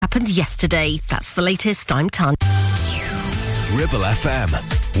happened yesterday. That's the latest. I'm Tanya. Ribble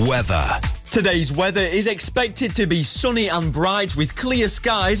FM. Weather. Today's weather is expected to be sunny and bright with clear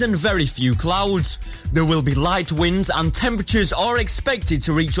skies and very few clouds. There will be light winds and temperatures are expected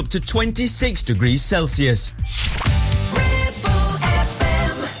to reach up to 26 degrees Celsius.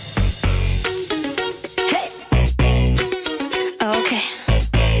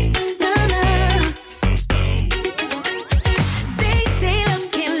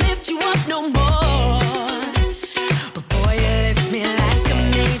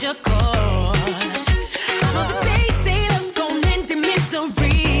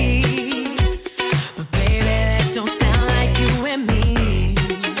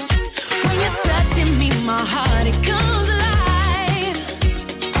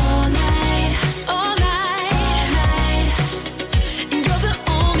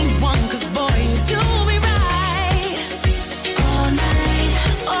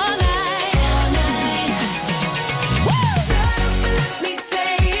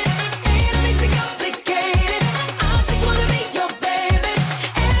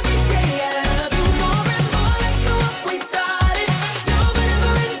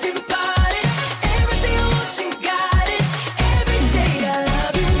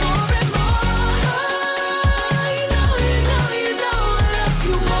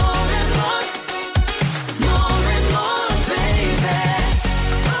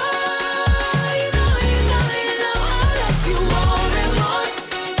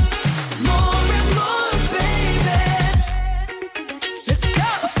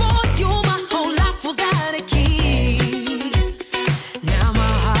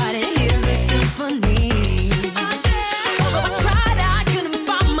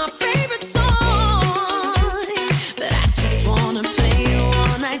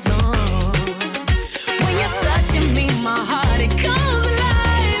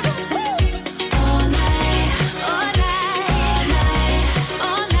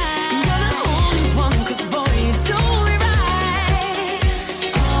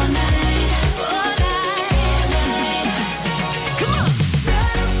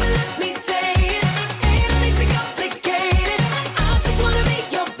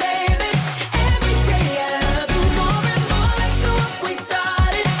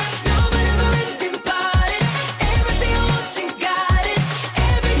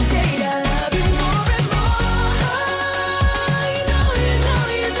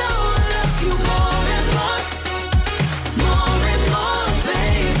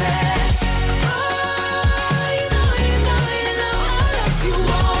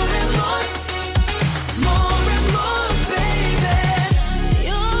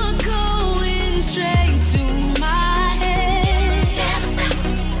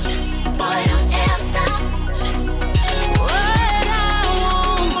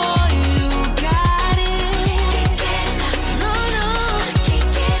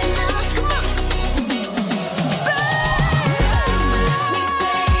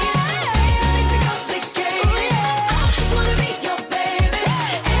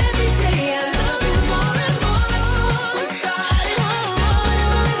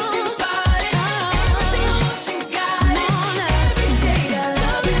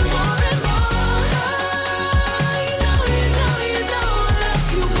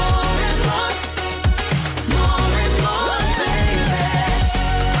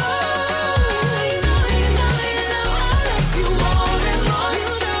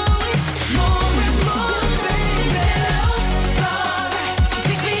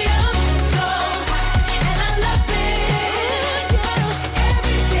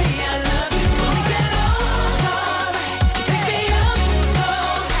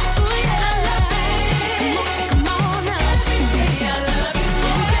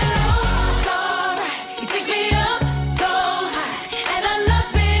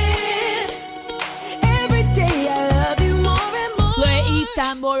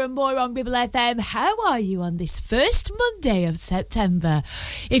 More and more on Ribble FM. How are you on this first Monday of September?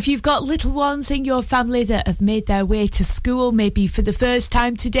 If you've got little ones in your family that have made their way to school, maybe for the first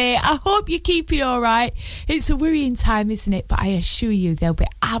time today, I hope you're keeping all right. It's a worrying time, isn't it? But I assure you they'll be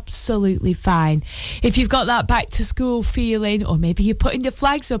absolutely fine. If you've got that back to school feeling, or maybe you're putting the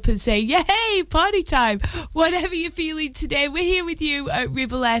flags up and saying, yay, party time. Whatever you're feeling today, we're here with you at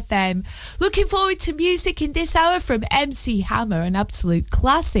Ribble FM. Looking forward to music in this hour from MC Hammer, an absolute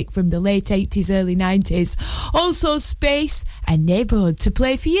classic from the late 80s, early 90s. Also Space and Neighbourhood to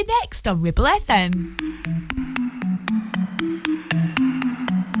play for you next on Ribble FM.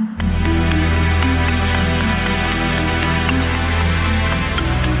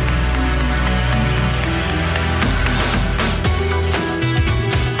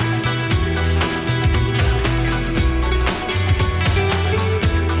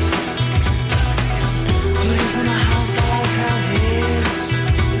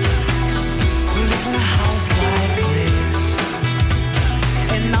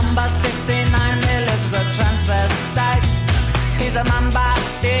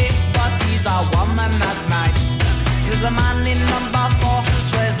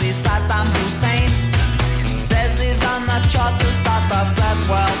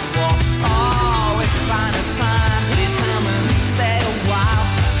 World War. Oh, if you find a time, please come and stay a while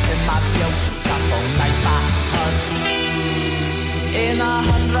in my beautiful neighborhood. In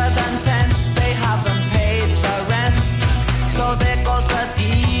 110, they haven't paid the rent, so there goes the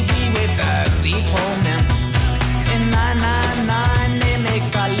TV with the repo men. In 999, they make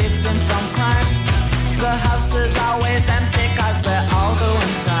a living from crime. The house is always empty 'cause they're all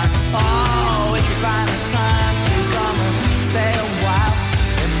doing time. Oh, if you find a time, please come and stay a while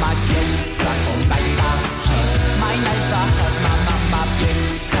in my beautiful neighborhood. My neighborhood, my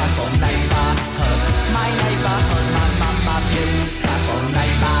beautiful neighborhood. My neighborhood, my beautiful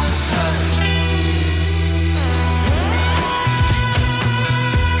neighborhood.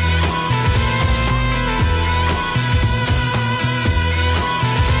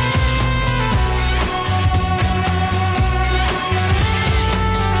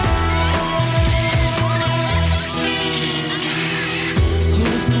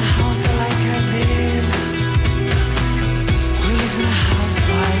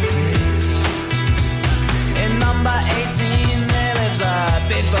 Number 18, there lives a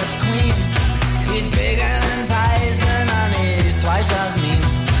big butch queen. He's bigger than Tyson and he's twice as mean.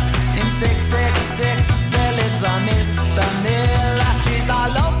 In 666, there lives a Mr. Miller. He's a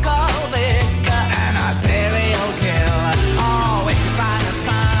local vicar and a serial killer. Oh, if you find a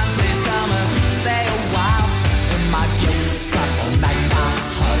time, please come and stay a while in my beautiful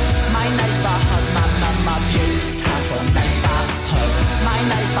neighborhood. My neighborhood, my beautiful neighborhood. My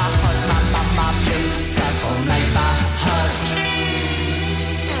neighborhood, my beautiful neighborhood.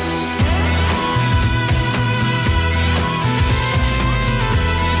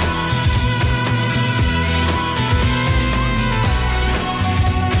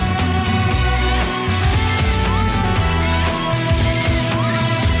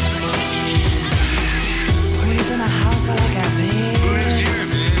 We live in a house like this.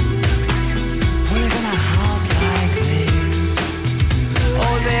 We live in a house like this.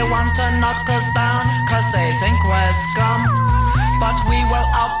 Oh, they want to knock us down 'cause they think we're scum. But we will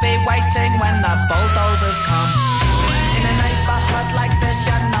all be waiting when the bulldozers come. In a neighborhood like this,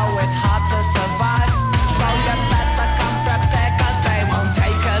 you know it's hard to survive. So you better come prepared 'cause they won't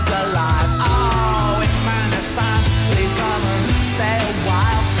take us alive. Oh, if man a time, please come and stay a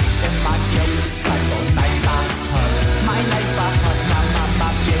while in my beautiful neighborhood. My neighborhood, my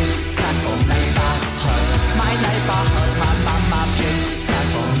beautiful neighborhood. My neighborhood, my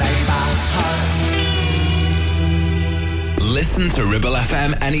beautiful neighborhood. Listen to Ribble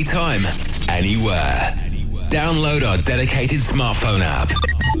FM anytime, anywhere. Download our dedicated smartphone app.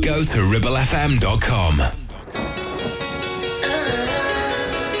 Go to ribblefm.com.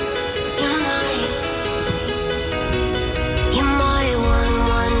 You're my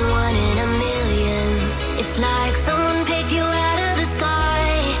one in a million. It's like someone picked you out of the sky.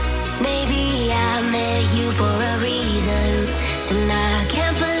 Maybe I met you for a reason, and I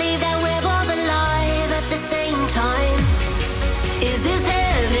can't believe that we're both alive at the same time. Is this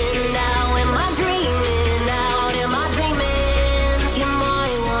heaven now? Am I dreaming out? Am I dreaming? You're my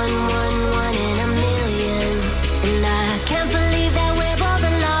one in a million.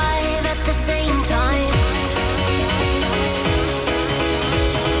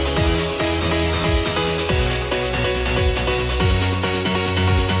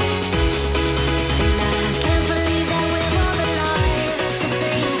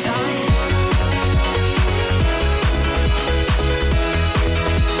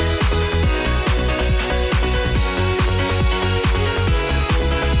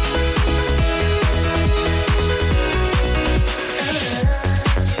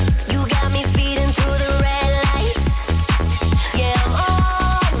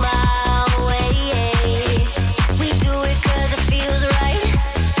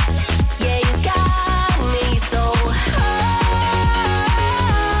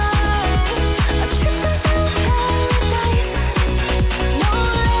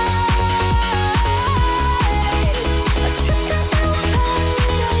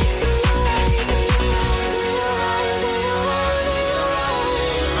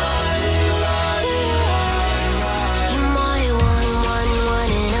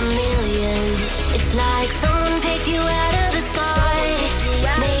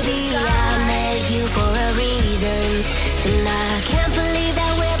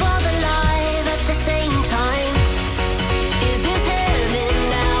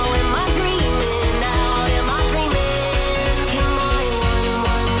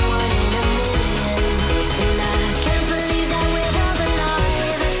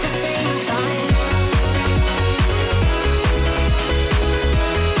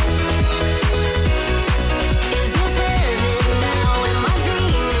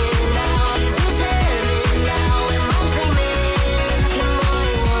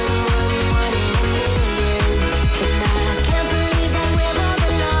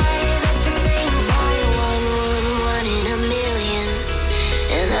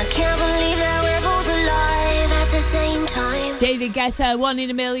 I can't believe that we're both alive at the same time. David Guetta, 1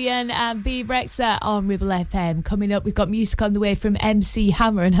 in a Million, and B. Rexha on Ribble FM. Coming up, we've got music on the way from MC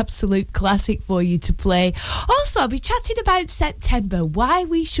Hammer, an absolute classic for you to play. Also, I'll be chatting about September, why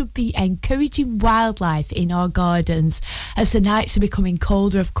we should be encouraging wildlife in our gardens. As the nights are becoming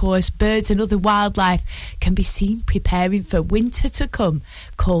colder, of course, birds and other wildlife can be seen preparing for winter to come,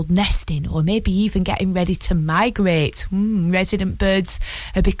 cold nesting, or maybe even getting ready to migrate. Resident birds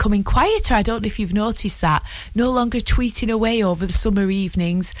are becoming quieter. I don't know if you've noticed that. No longer tweeting away over the summer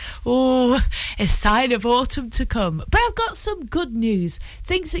evenings. Oh, a sign of autumn to come. But I've got some good news.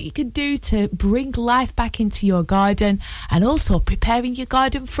 Things that you can do to bring life back into your garden, and also preparing your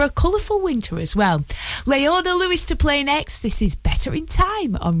garden for a colourful winter as well. Leona Lewis to play next. This is Better in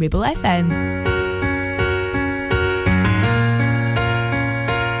Time on Ribble FM.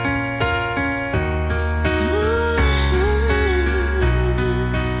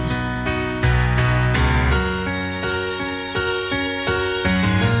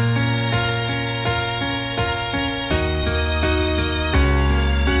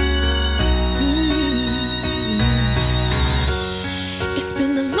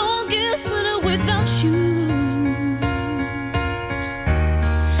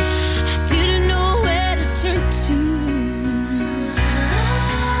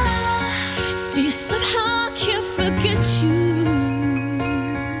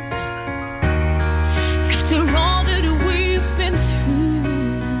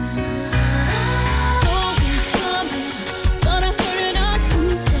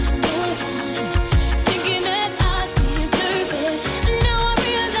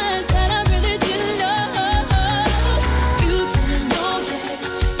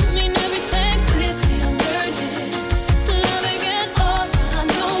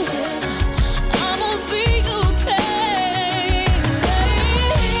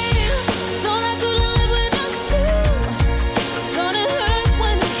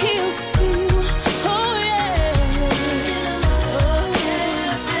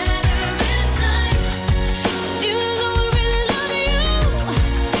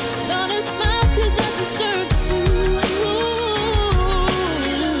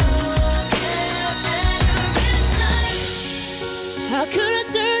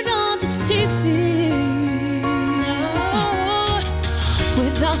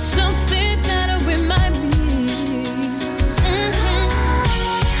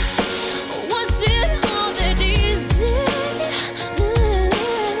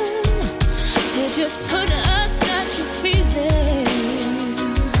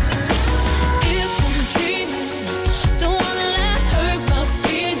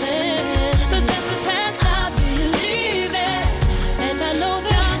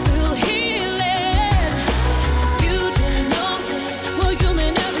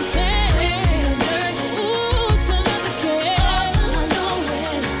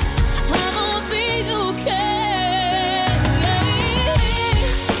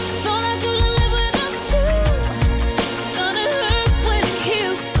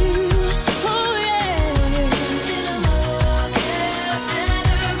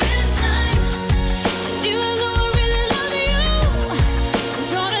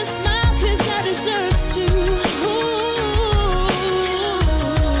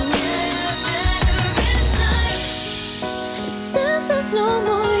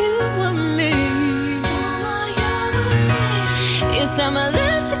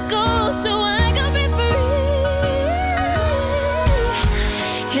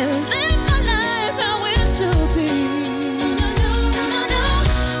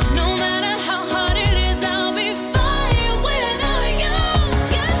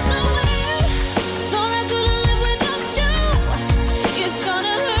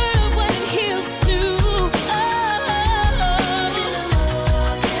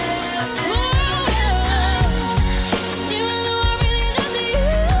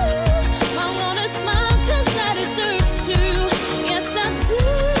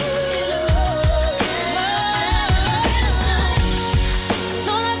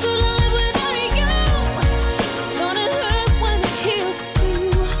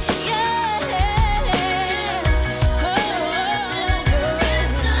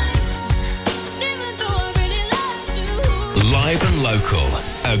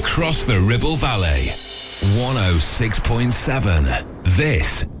 Across the Ribble Valley, 106.7.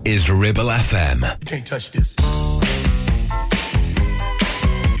 This is Ribble FM. You can't touch this.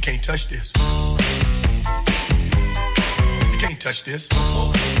 You can't touch this. You can't touch this.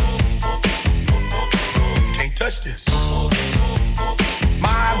 You can't touch this.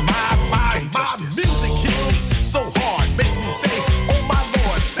 My music hits me so hard, makes me say, oh my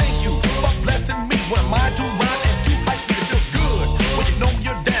Lord.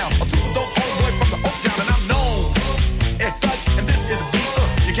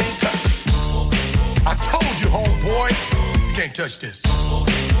 touch this.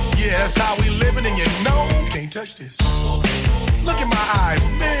 Yeah, that's how we living, and you know, can't touch this. Look in my eyes,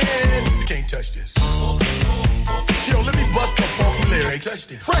 man, you can't touch this. Yo, let me bust the funky lyrics.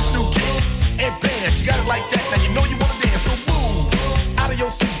 Fresh new kicks and bands, you got it like that. Now you know you wanna dance, so move out of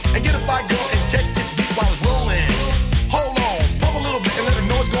your seat and get a fire girl and catch this beat while it's rolling. Hold on, pump a little bit and let them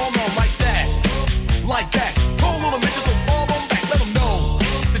know what's going on like that, like that. Hold on a minute, just don't fall on back. Let them know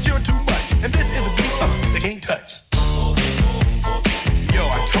that you're too much, and this is a beat they can't touch. Yo,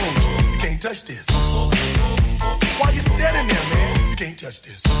 I told you, you can't touch this. Why you standing there, man? You can't touch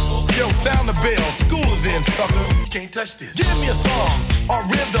this. Yo, sound the bell, school is in, sucker. You can't touch this. Give me a song or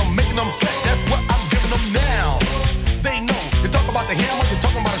rhythm, making them sweat. That's what I'm giving them now. They know. You talk about the hammer, you're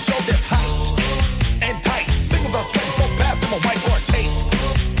talking about a show that's hyped and tight. Singles are sweating so fast, I'm a whiteboard tape.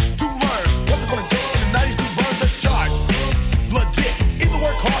 To learn what's it gonna take in the 90s to burn the charts. Legit. Either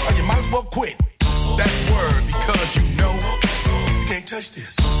work hard or you might as well quit. That word, because you know you can't touch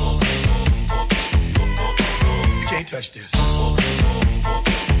this. You can't touch this.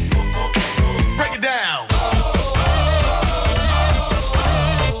 Break it down.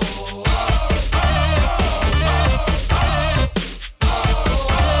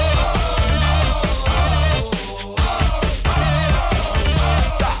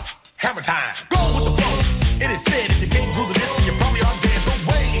 Stop. Hammer time. Go with the flow. It is said if you can't groove this, then you probably are dead. So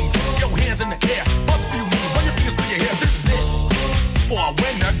wave your hands in the air. Bust a few moves. Run your fingers through your hair. This is it. For a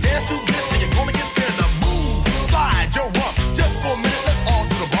winner, dance to this, and you're gonna get there. Now move. Slide your rump. Just for a minute, let's all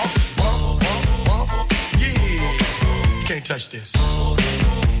do the bump. Can't touch this.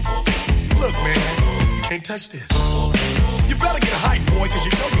 Look, man, you can't touch this. You better get hype, boy, cause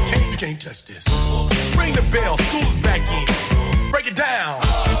you know you can't touch this. Ring the bell, school's back in. Break it down.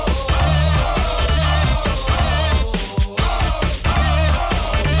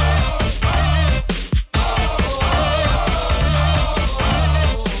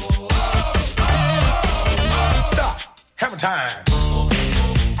 Stop. Hammer time.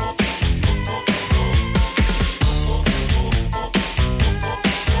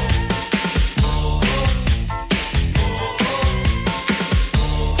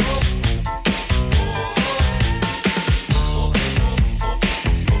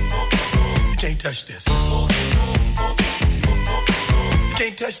 Touch this. You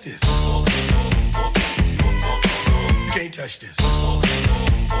can't touch this. You can't touch this.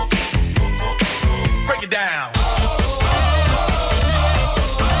 Break it down.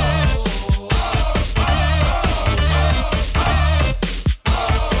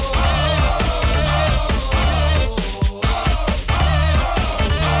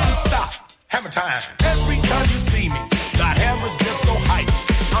 Stop. Hammer time. Every time you see me, the hammer's just so hype.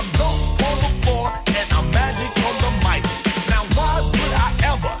 I'm dope on the floor and I'm magic on the mic. Now why would I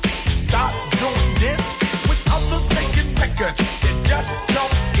ever stop doing this with others making records that just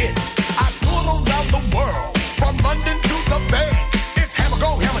don't hit? I tour around the world from London to the Bay. It's hammer,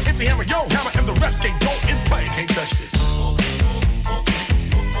 go hammer, it's the hammer, yo hammer, and the rest can go and play. You can't touch this.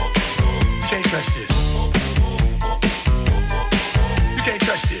 You can't touch this. You can't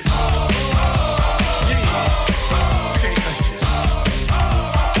touch this.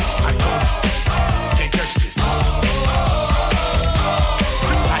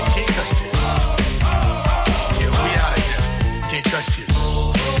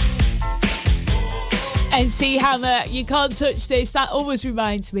 MC Hammer, you can't touch this. That always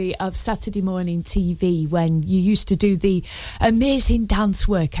reminds me of Saturday morning TV when you used to do the amazing dance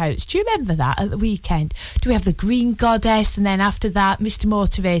workouts. Do you remember that at the weekend? Do we have the Green Goddess, and then after that Mr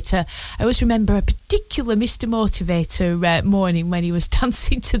Motivator? I always remember a particular Mr Motivator morning when he was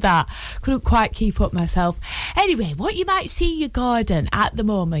dancing to that. Couldn't quite keep up myself. Anyway, what you might see in your garden at the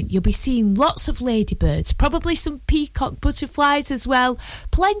moment, you'll be seeing lots of ladybirds, probably some peacock butterflies as well,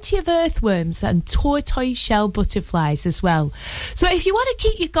 plenty of earthworms and tortoise shell butterflies as well. So if you want to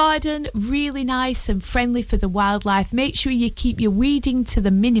keep your garden really nice and friendly for the wildlife, make sure you keep your weeding to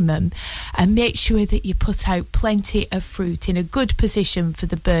the minimum and make sure that you put out plenty of fruit in a good position for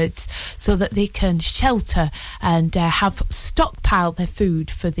the birds so that they can shelter and have stockpile their food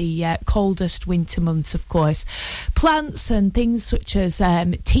for the coldest winter months, of course. Plants and things such as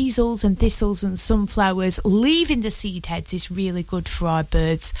teasels and thistles and sunflowers, leaving the seed heads is really good for our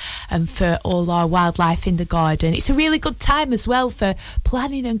birds and for all our wildlife life in the garden. It's a really good time as well for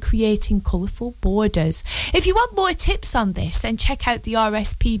planning and creating colourful borders. If you want more tips on this, then check out the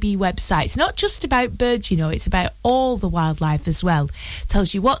RSPB website. It's not just about birds, you know, it's about all the wildlife as well. It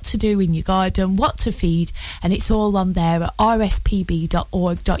tells you what to do in your garden, what to feed, and it's all on there at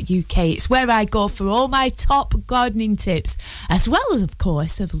rspb.org.uk. It's where I go for all my top gardening tips, as well as, of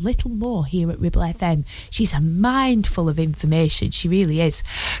course, of little more here at Ribble FM. She's a mind full of information, she really is.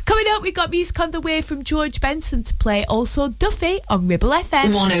 Coming up, we've got music on the way from George Benson to play, also Duffy on Ribble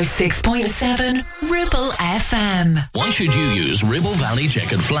FM. 106.7 Ribble FM. Why should you use Ribble Valley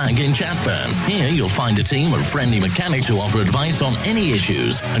Checkered Flag in Chatburn? Here you'll find a team of friendly mechanics who offer advice on any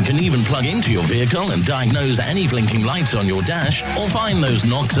issues and can even plug into your vehicle and diagnose any blinking lights on your dash or find those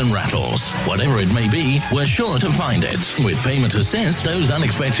knocks and rattles. Whatever it may be, we're sure to find it. With Payment Assist, those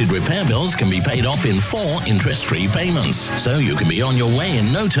unexpected repair bills can be paid off in 4 interest-free payments, so you can be on your way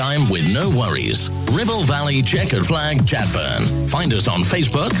in no time with no worries. Ribble Valley Checkered Flag, Chatburn. Find us on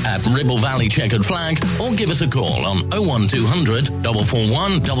Facebook at Ribble Valley Checkered Flag or give us a call on 01200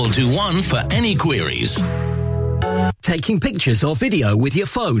 441 221 for any queries. Taking pictures or video with your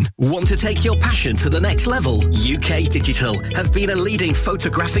phone? Want to take your passion to the next level? UK Digital have been a leading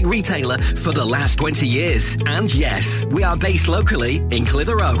photographic retailer for the last 20 years. And yes, we are based locally in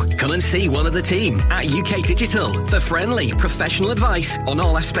Clitheroe. Come and see one of the team at UK Digital for friendly, professional advice on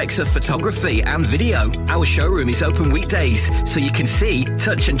all aspects of photography and video. Our showroom is open weekdays, so you can see,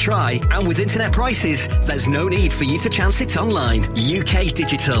 touch and try. And with internet prices, there's no need for you to chance it online. UK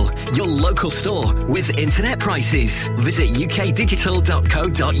Digital, your local store with internet prices. Visit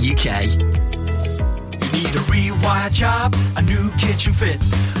ukdigital.co.uk. You need a rewire job, a new kitchen fit,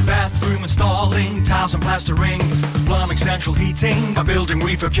 bathroom installing, tiles and plastering, plumbing, central heating, a building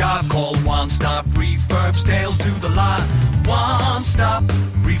refurb job. Call One Stop Refurbs, Dale to the lot. One Stop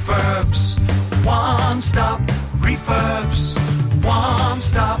Refurbs. One Stop Refurbs. One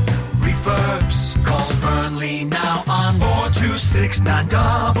Stop Refurbs. Call Burnley now on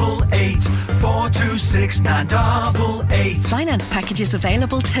 426-988. 426-988. Finance packages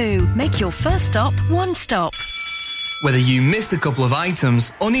available too. Make your first stop One Stop. Whether you missed a couple of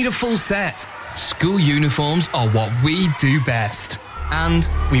items or need a full set, school uniforms are what we do best. And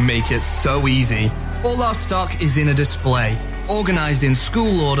we make it so easy. All our stock is in a display, organised in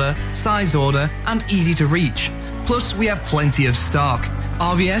school order, size order, and easy to reach. Plus, we have plenty of stock.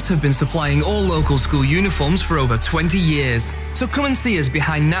 RVS have been supplying all local school uniforms for over 20 years. So come and see us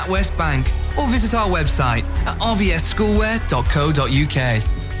behind NatWest Bank or visit our website at rvsschoolwear.co.uk.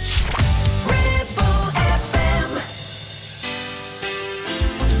 When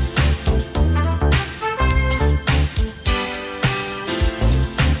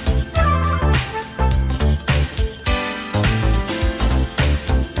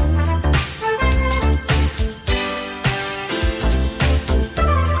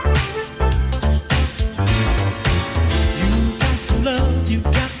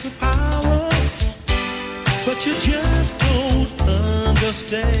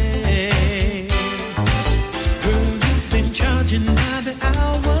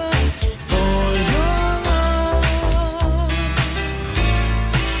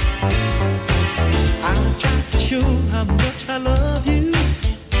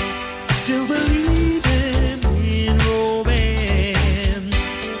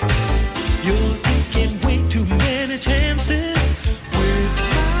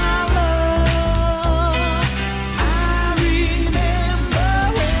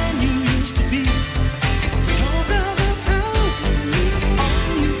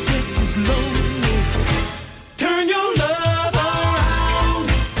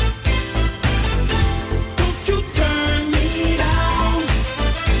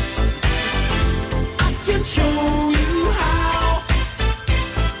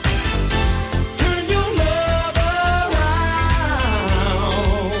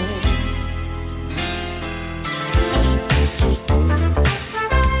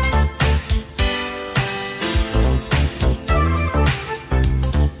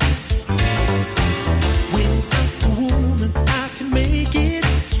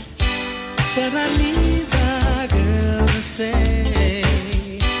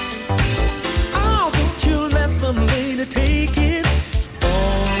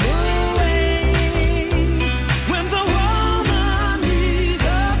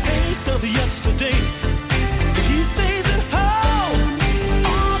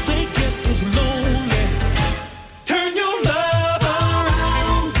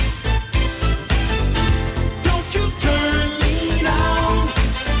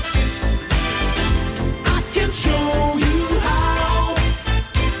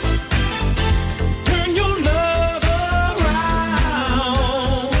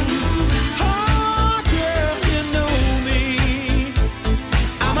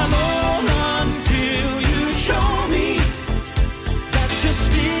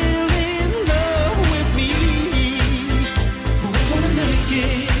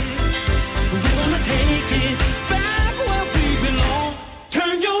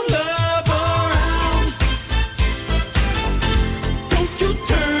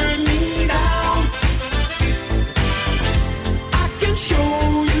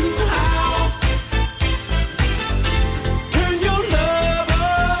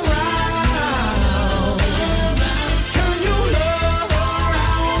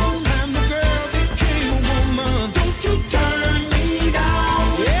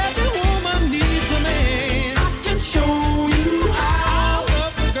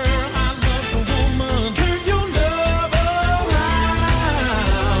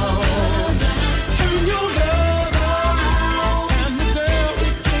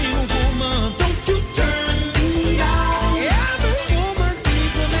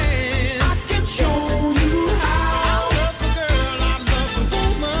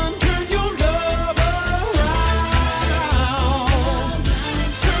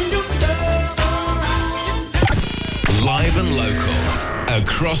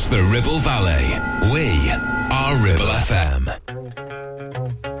across the Ribble Valley. We are Ribble FM.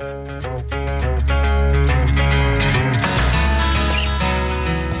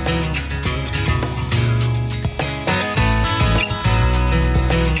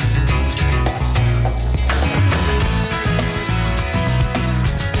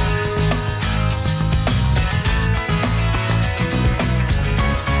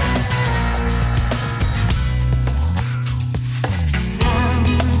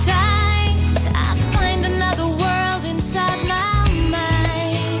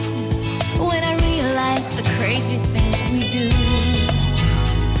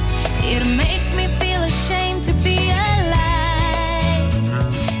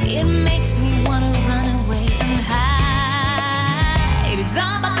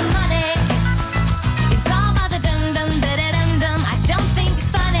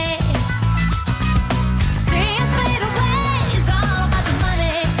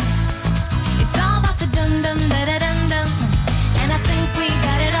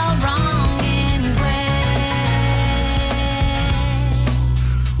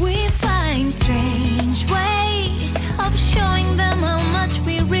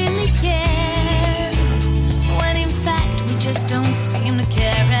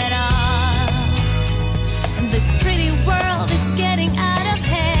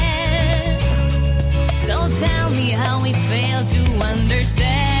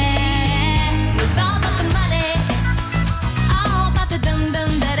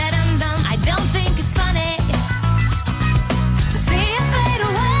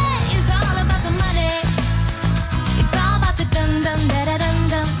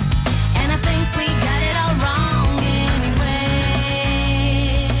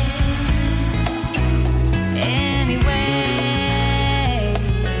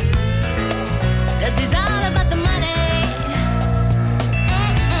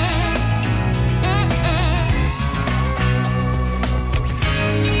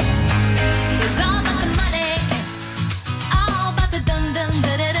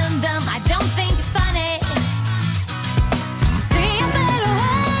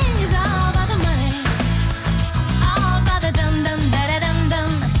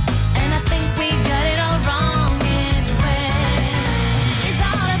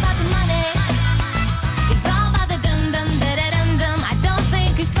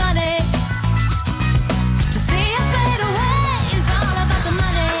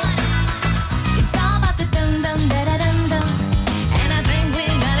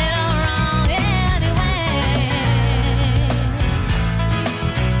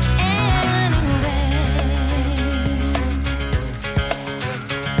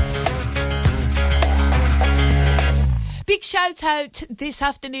 Shout out this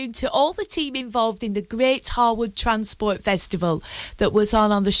afternoon to all the team involved in the Great Harwood Transport Festival that was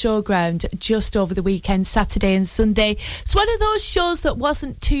on the showground just over the weekend, Saturday and Sunday. It's one of those shows that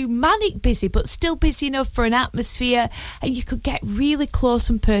wasn't too manic busy, but still busy enough for an atmosphere, and you could get really close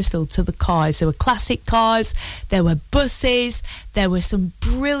and personal to the cars. There were classic cars, there were buses, there were some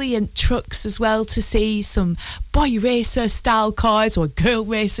brilliant trucks as well to see, some boy racer style cars, or girl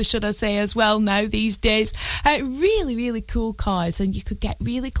racer should I say as well now these days. Really, really cool cars, and you could get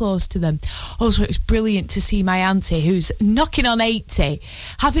really close to them. Also, it was brilliant to see my auntie, who's knocking on 80,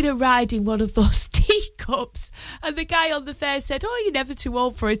 having a ride in one of those teacups, and the guy on the fair said, "Oh, you're never too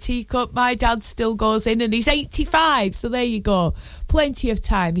old for a teacup. My dad still goes in and he's 85, so there you go. Plenty of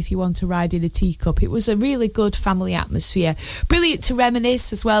time if you want to ride in a teacup." It was a really good family atmosphere. Brilliant to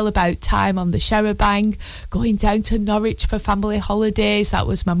reminisce as well about time on the Sherabang, going down to Norwich for family holidays. That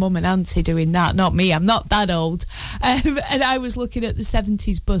was my mum and auntie doing that, not me. I'm not that old. And I was looking at the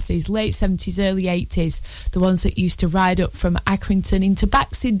 70s buses, late 70s, early 80s, the ones that used to ride up from Accrington into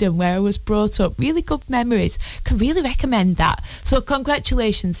Baxenden, where I was brought up. Really good memories. Can really recommend that. So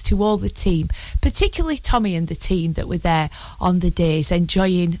congratulations to all the team, particularly Tommy and the team that were there on the days,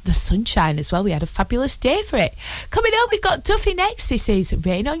 enjoying the sunshine as well. We had a fabulous day for it. Coming up, we've got Duffy next. This is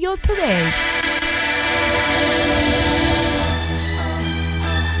Rain on Your Parade.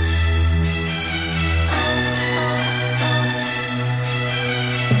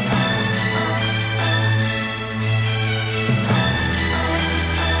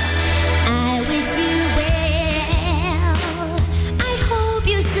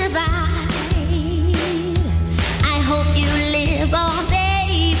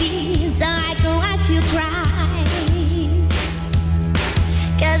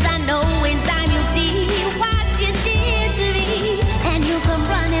 Cause I know in time you'll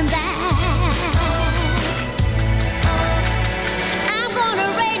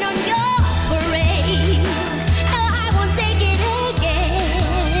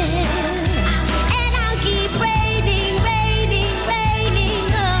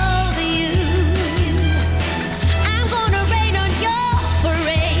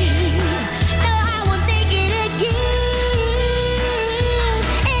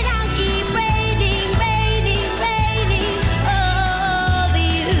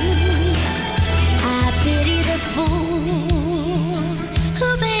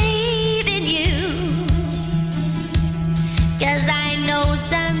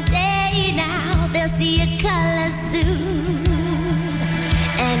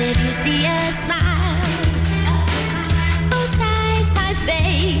you see a smile, both sides my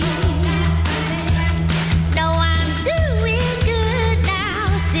face. No, I'm doing good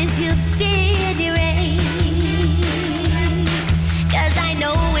now since you've been erased. 'Cause I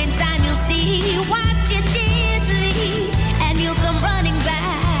know in time you'll see what you did to me, and you'll come running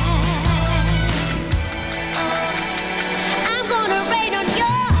back. I'm gonna rain on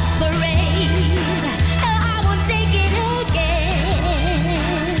your parade. No, I won't take it again.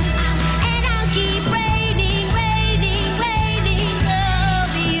 And I'll keep raining, raining, raining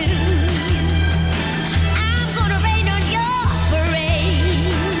over you. I'm gonna rain on your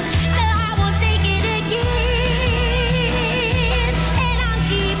parade. No, I won't take it again. And I'll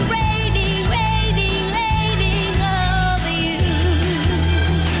keep raining, raining, raining over you.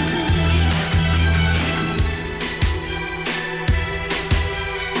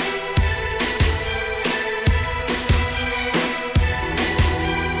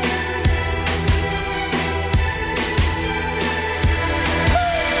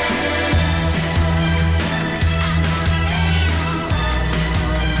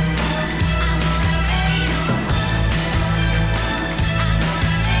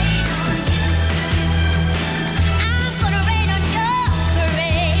 I'm gonna rain on your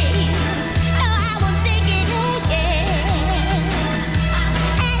parades. No, I won't take it again.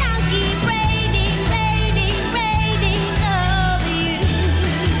 And I'll keep raining, raining, raining over you.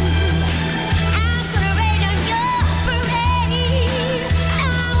 I'm gonna rain on your parade. No,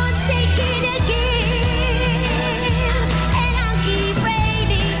 I won't take it again. And I'll keep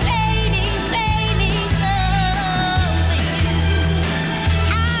raining, raining, raining over you.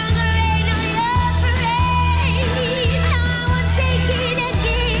 I'm gonna rain on your parade. No, I won't take it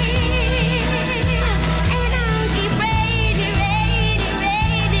again. And I'll keep raining, raining,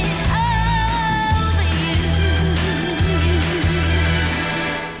 raining over you.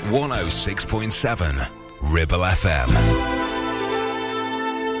 106.7 Ribble FM.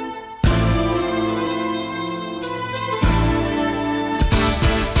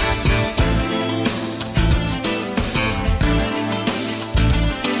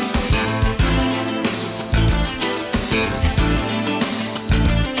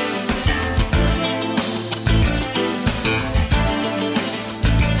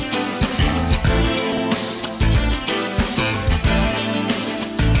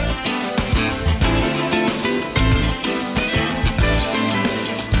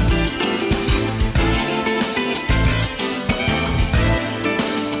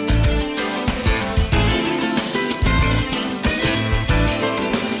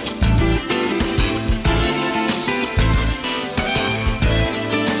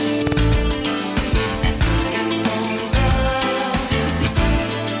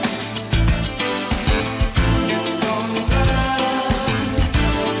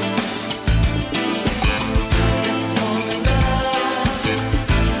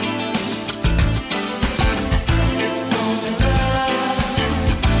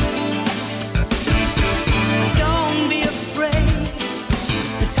 Don't be afraid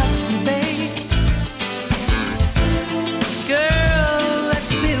to touch me, babe. Girl,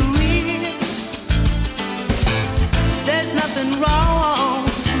 let's be real. There's nothing wrong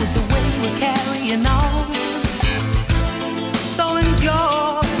with the way we're carrying on. So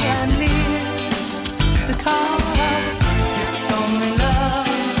enjoy and live, because it's only love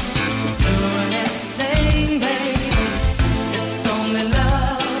doing its thing, babe. It's only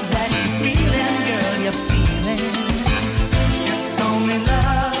love that you're feeling, girl, you're feeling. It's only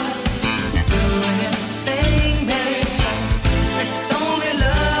love doing its thing, babe. It's only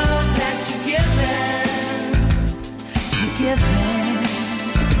love that you're giving. You're giving.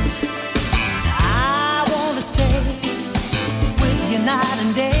 I wanna stay with you night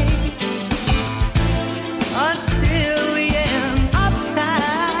and day until the end of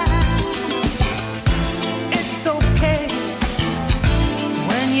time. It's okay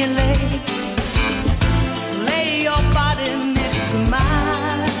when you lay your body next to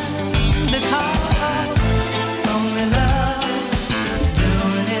mine, because it's only love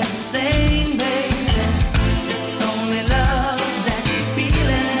doing its thing, baby. It's only love that you're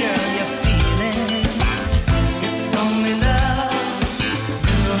feeling, girl, you're feeling. It's only love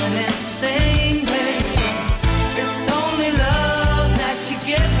doing its thing, baby. It's only love that you're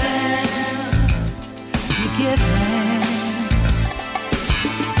giving. You're giving.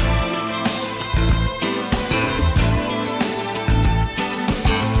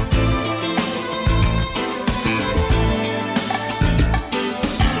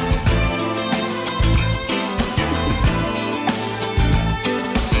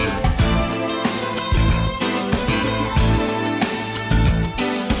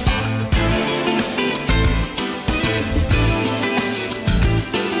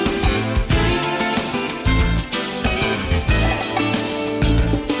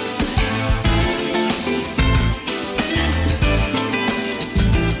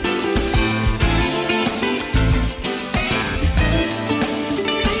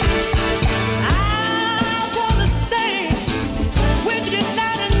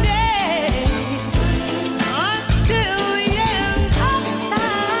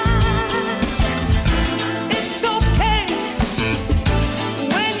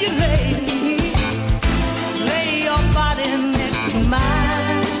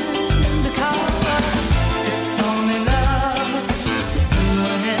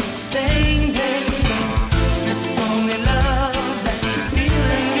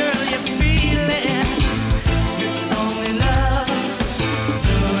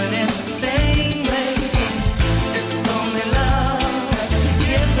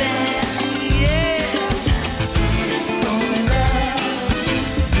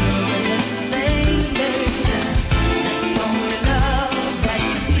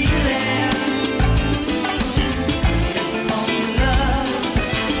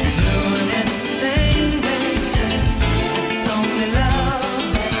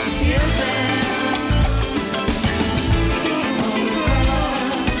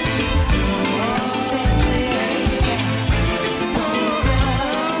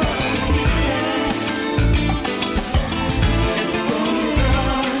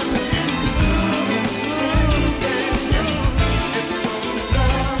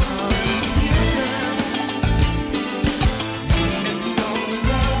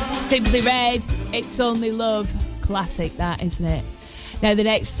 Simply Red, It's Only Love. Classic, that, isn't it? Now, the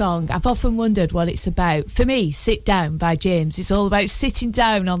next song, I've often wondered what it's about. For me, Sit Down by James. It's all about sitting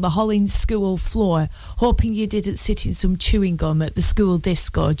down on the Hollins school floor, hoping you didn't sit in some chewing gum at the school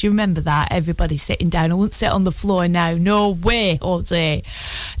disco. Do you remember that? Everybody sitting down. I won't sit on the floor now. No way, Jose.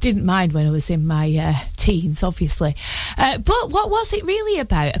 Didn't mind when I was in my teens, obviously. But what was it really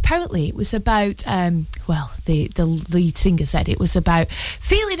about? Apparently, it was about, the lead singer said it was about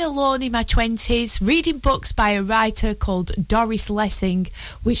feeling alone in my 20s, reading books by a writer called Doris Lessing,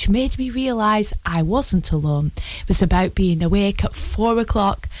 which made me realise I wasn't alone. It was about being awake at 4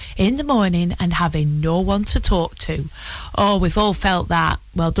 o'clock in the morning and having no one to talk to. Oh, we've all felt that.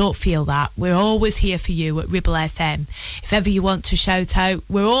 Well, don't feel that. We're always here for you at Ribble FM. If ever you want to shout out,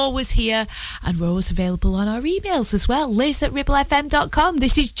 we're always here, and we're always available on our emails as well. Liz@ribblefm.com.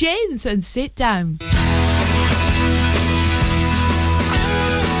 This is James and Sit Down.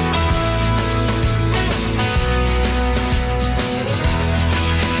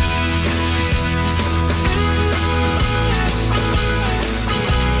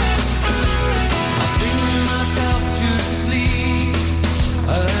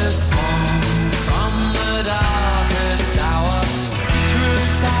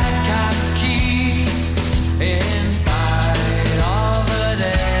 Inside of a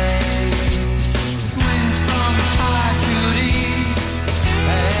day, swing from high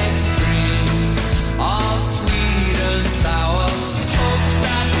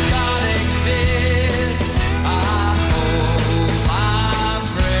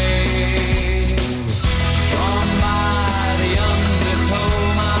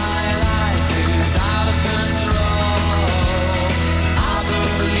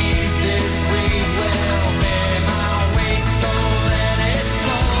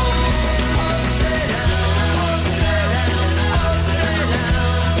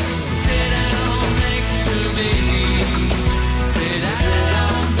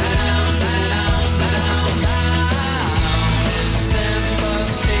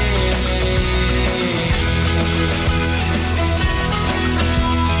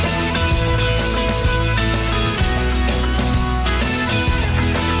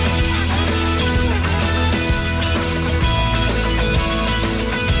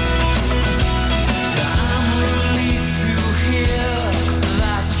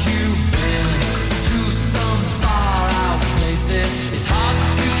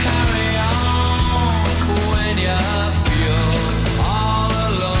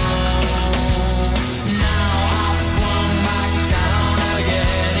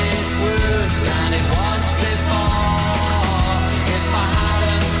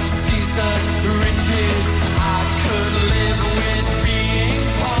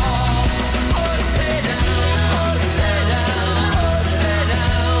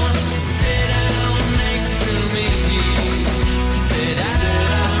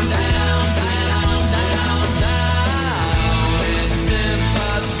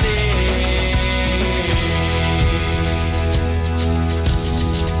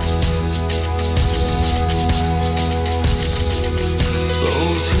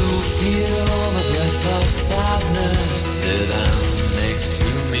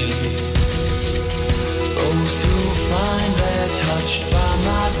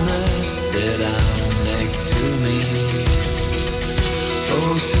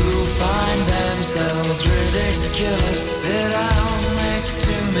themselves ridiculous sit down next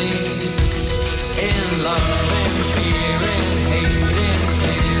to me in love and fear and hate and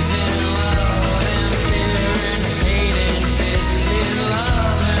tears, in love and fear and hate and tears, in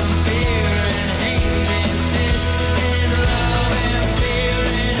love and fear and hate and tears, in love and fear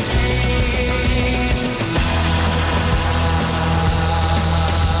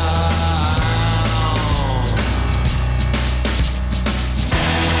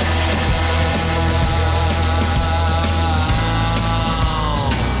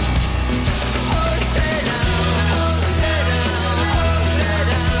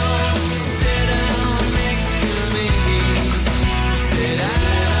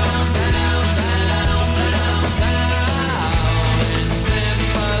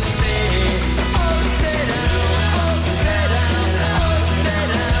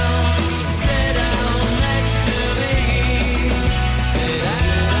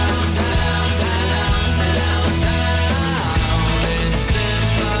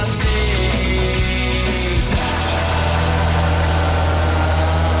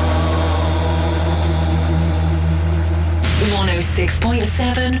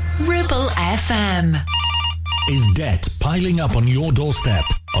and Ribble FM. Is debt piling up on your doorstep?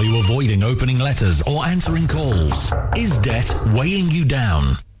 Are you avoiding opening letters or answering calls? Is debt weighing you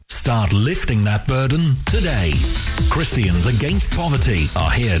down? Start lifting that burden today. Christians Against Poverty are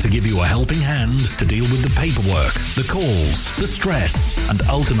here to give you a helping hand to deal with the paperwork, the calls, the stress, and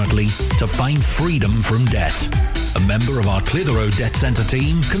ultimately to find freedom from debt. A member of our Clitheroe Debt Centre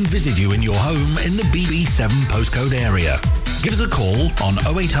team can visit you in your home in the BB7 postcode area. Give us a call on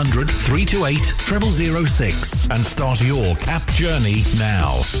 0800 328 0006 and start your CAP journey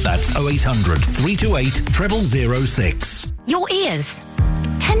now. That's 0800 328 0006. Your ears.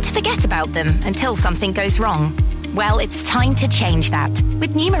 Tend to forget about them until something goes wrong. Well, it's time to change that.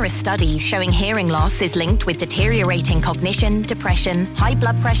 With numerous studies showing hearing loss is linked with deteriorating cognition, depression, high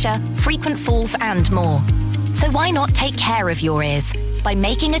blood pressure, frequent falls and more. So why not take care of your ears by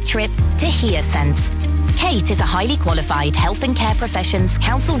making a trip to HearSense? Kate is a highly qualified health and care professions,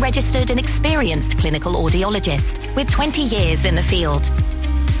 council registered and experienced clinical audiologist with 20 years in the field.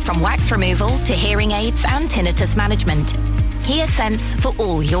 From wax removal to hearing aids and tinnitus management, HearSense for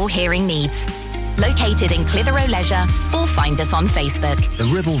all your hearing needs. Located in Clitheroe Leisure or find us on Facebook. The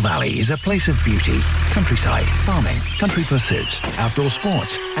Ribble Valley is a place of beauty, countryside, farming, country pursuits, outdoor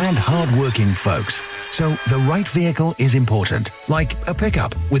sports and hard-working folks. So the right vehicle is important, like a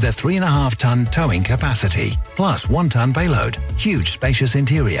pickup with a 3.5-ton towing capacity, plus 1-ton payload, huge spacious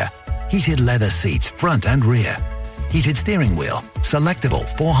interior, heated leather seats front and rear, heated steering wheel, selectable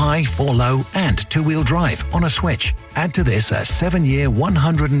 4-high, 4-low and 2-wheel drive on a switch. Add to this a 7-year,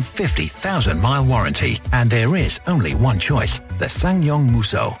 150,000-mile warranty. And there is only one choice, the SsangYong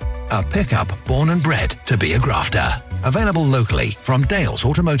Musso, a pickup born and bred to be a grafter. Available locally from Dales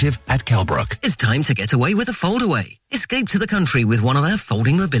Automotive at Kelbrook. It's time to get away with a foldaway. Escape to the country with one of our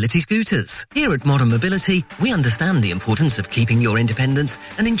folding mobility scooters. Here at Modern Mobility, we understand the importance of keeping your independence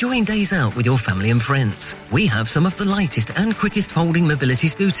and enjoying days out with your family and friends. We have some of the lightest and quickest folding mobility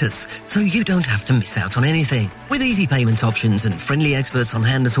scooters, so you don't have to miss out on anything. With easy payment options and friendly experts on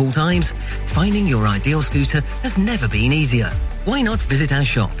hand at all times, finding your ideal scooter has never been easier. Why not visit our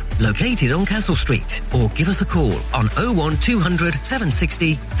shop, located on Castle Street, or give us a call on 01200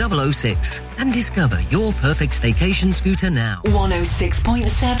 760 006 and discover your perfect staycation scooter now.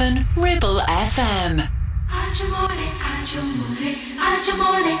 106.7 Ribble FM.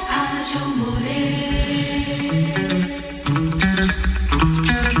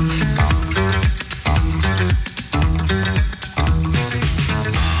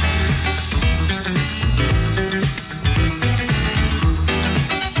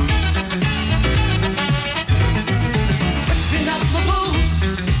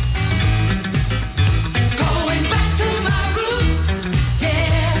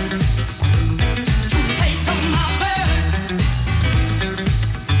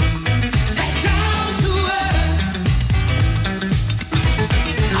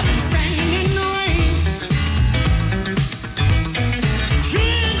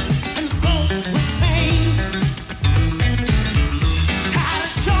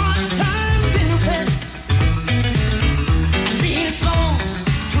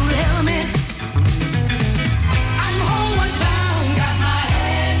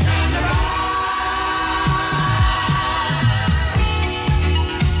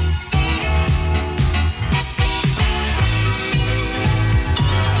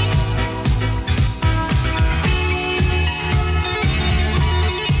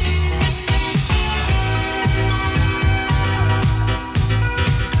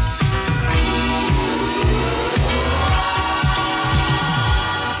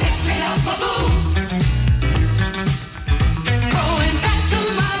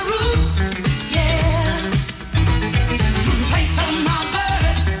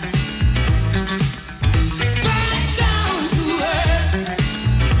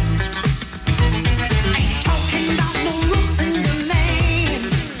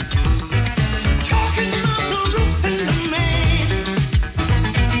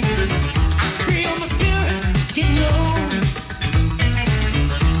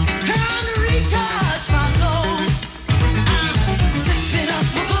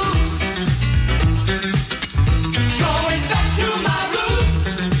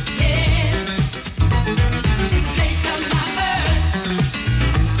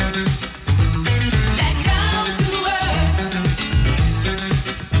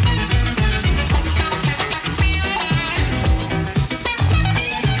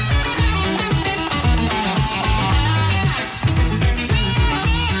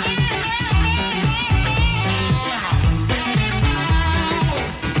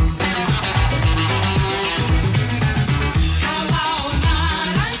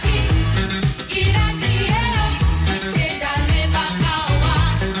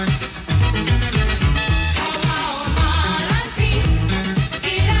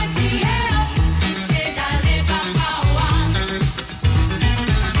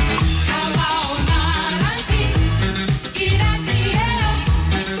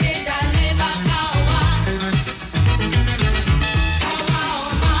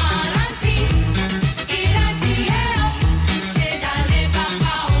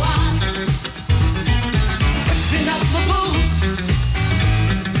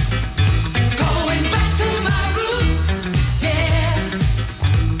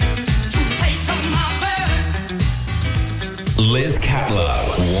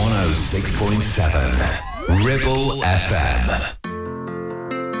 106.7 Ribble FM.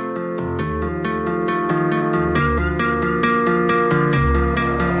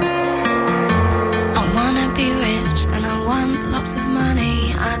 I wanna be rich and I want lots of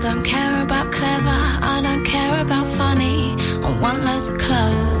money. I don't care about clever, I don't care about funny. I want loads of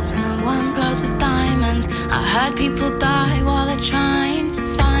clothes and I want loads of diamonds. I heard people die while they're trying to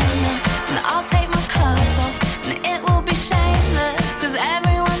find them. And I'll take my clothes off and it will be shameless, 'cause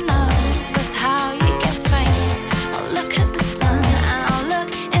everyone knows that's how you get famous. I'll look at the sun and I'll look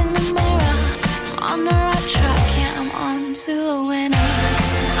in the mirror. I'm on the right track, yeah, I'm on to a winner.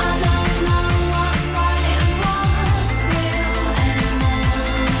 I don't know what's right and what's real anymore.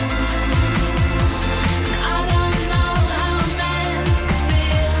 I don't know how I'm meant to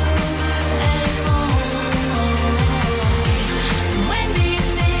feel anymore. When do you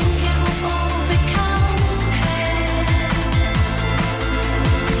think it will all become clear?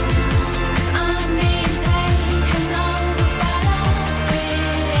 'Cause I'm being taken over by those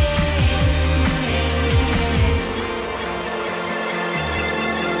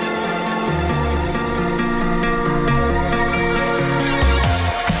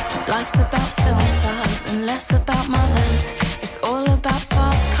Life's about film stars and less about mothers. It's all about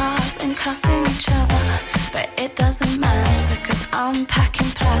fast cars and cussing each other. But it doesn't matter, 'cause I'm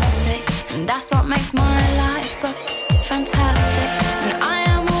packing plastic, and that's what makes my life so fantastic. And I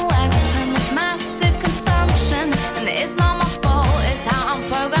am a weapon of massive consumption, and it's not my fault, it's how I'm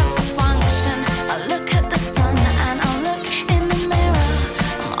programmed to function. I look at the sun and I look in the mirror.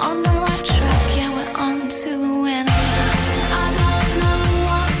 I'm on the right track, yeah, we're on to a winner. I don't know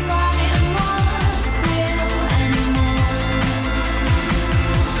what's right and what's real anymore.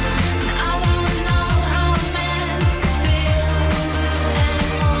 I don't know how I'm meant to feel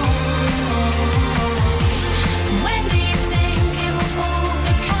anymore. When do you think it will all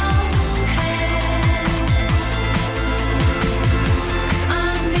become clear? 'Cause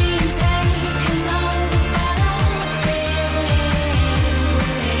I'm being taken over by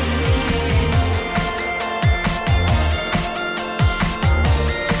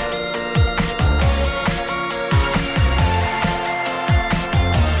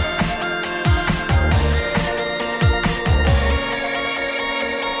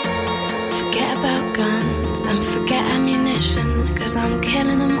Forget about guns and forget ammunition, 'cause I'm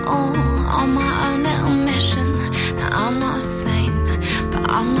killing them all on my own little mission. Now I'm not a saint, but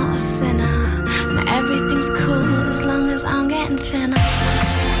I'm not a sinner, and everything's cool as long as I'm getting thinner.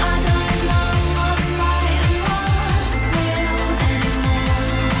 I don't know what's right and what's real anymore.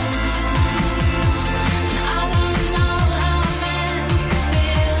 I don't know how I'm meant to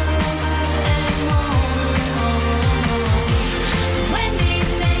feel anymore. When do you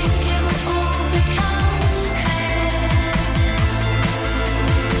think it will all become clear?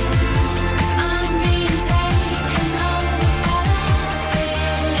 'Cause I'm being taken over by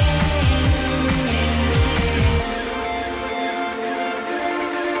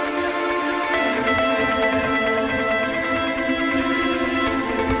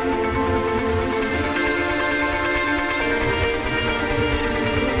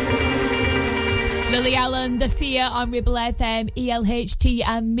Lily Allen, The Fear on Ribble FM. ELHT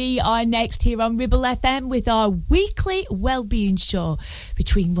and me are next here on Ribble FM with our weekly wellbeing show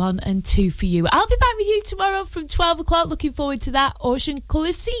between 1 and 2 for you. I'll be back with you tomorrow from 12 o'clock. Looking forward to that. Ocean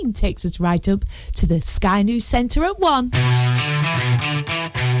Colour Scene takes us right up to the Sky News Centre at 1.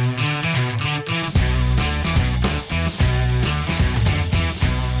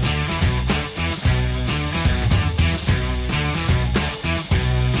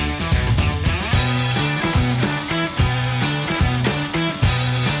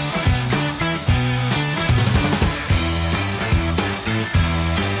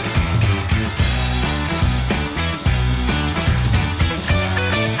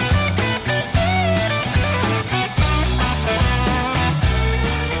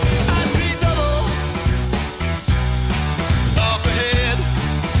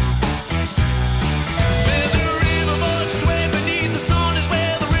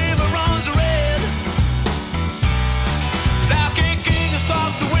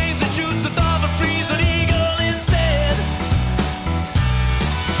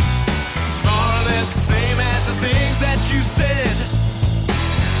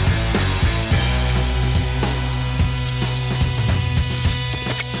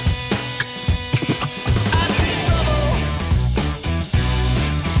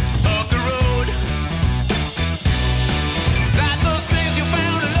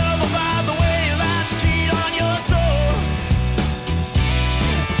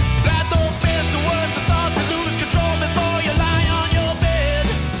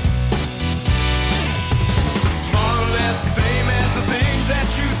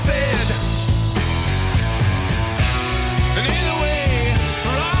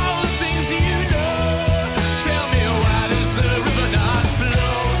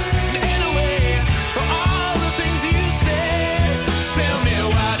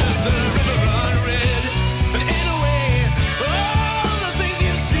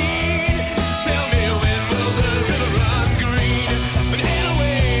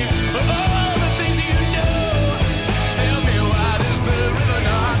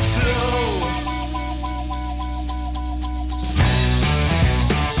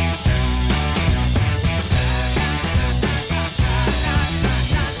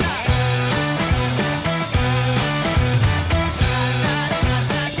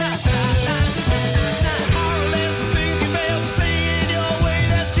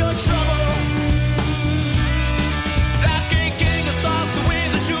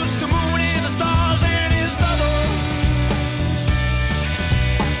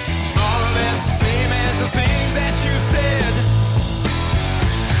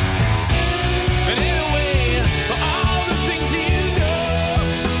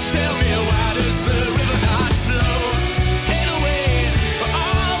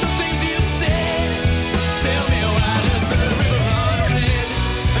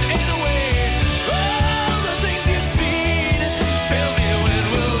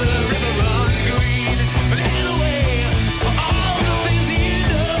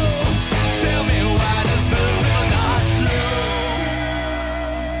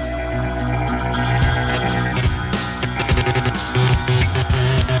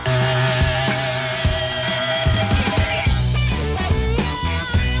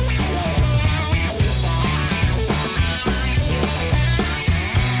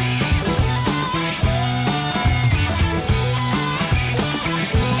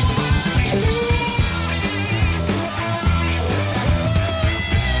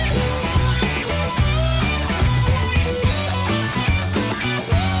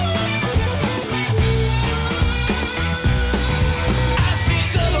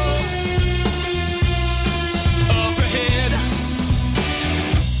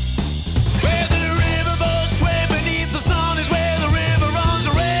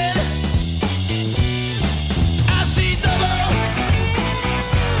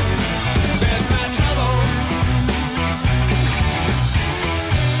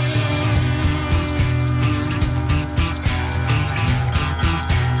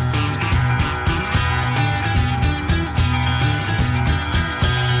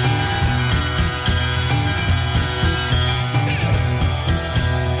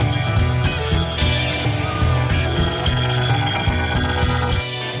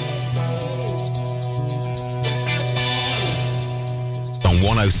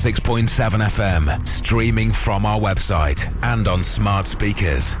 106.7 FM, streaming from our website and on smart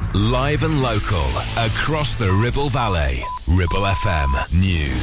speakers. Live and local, across the Ribble Valley. Ribble FM News.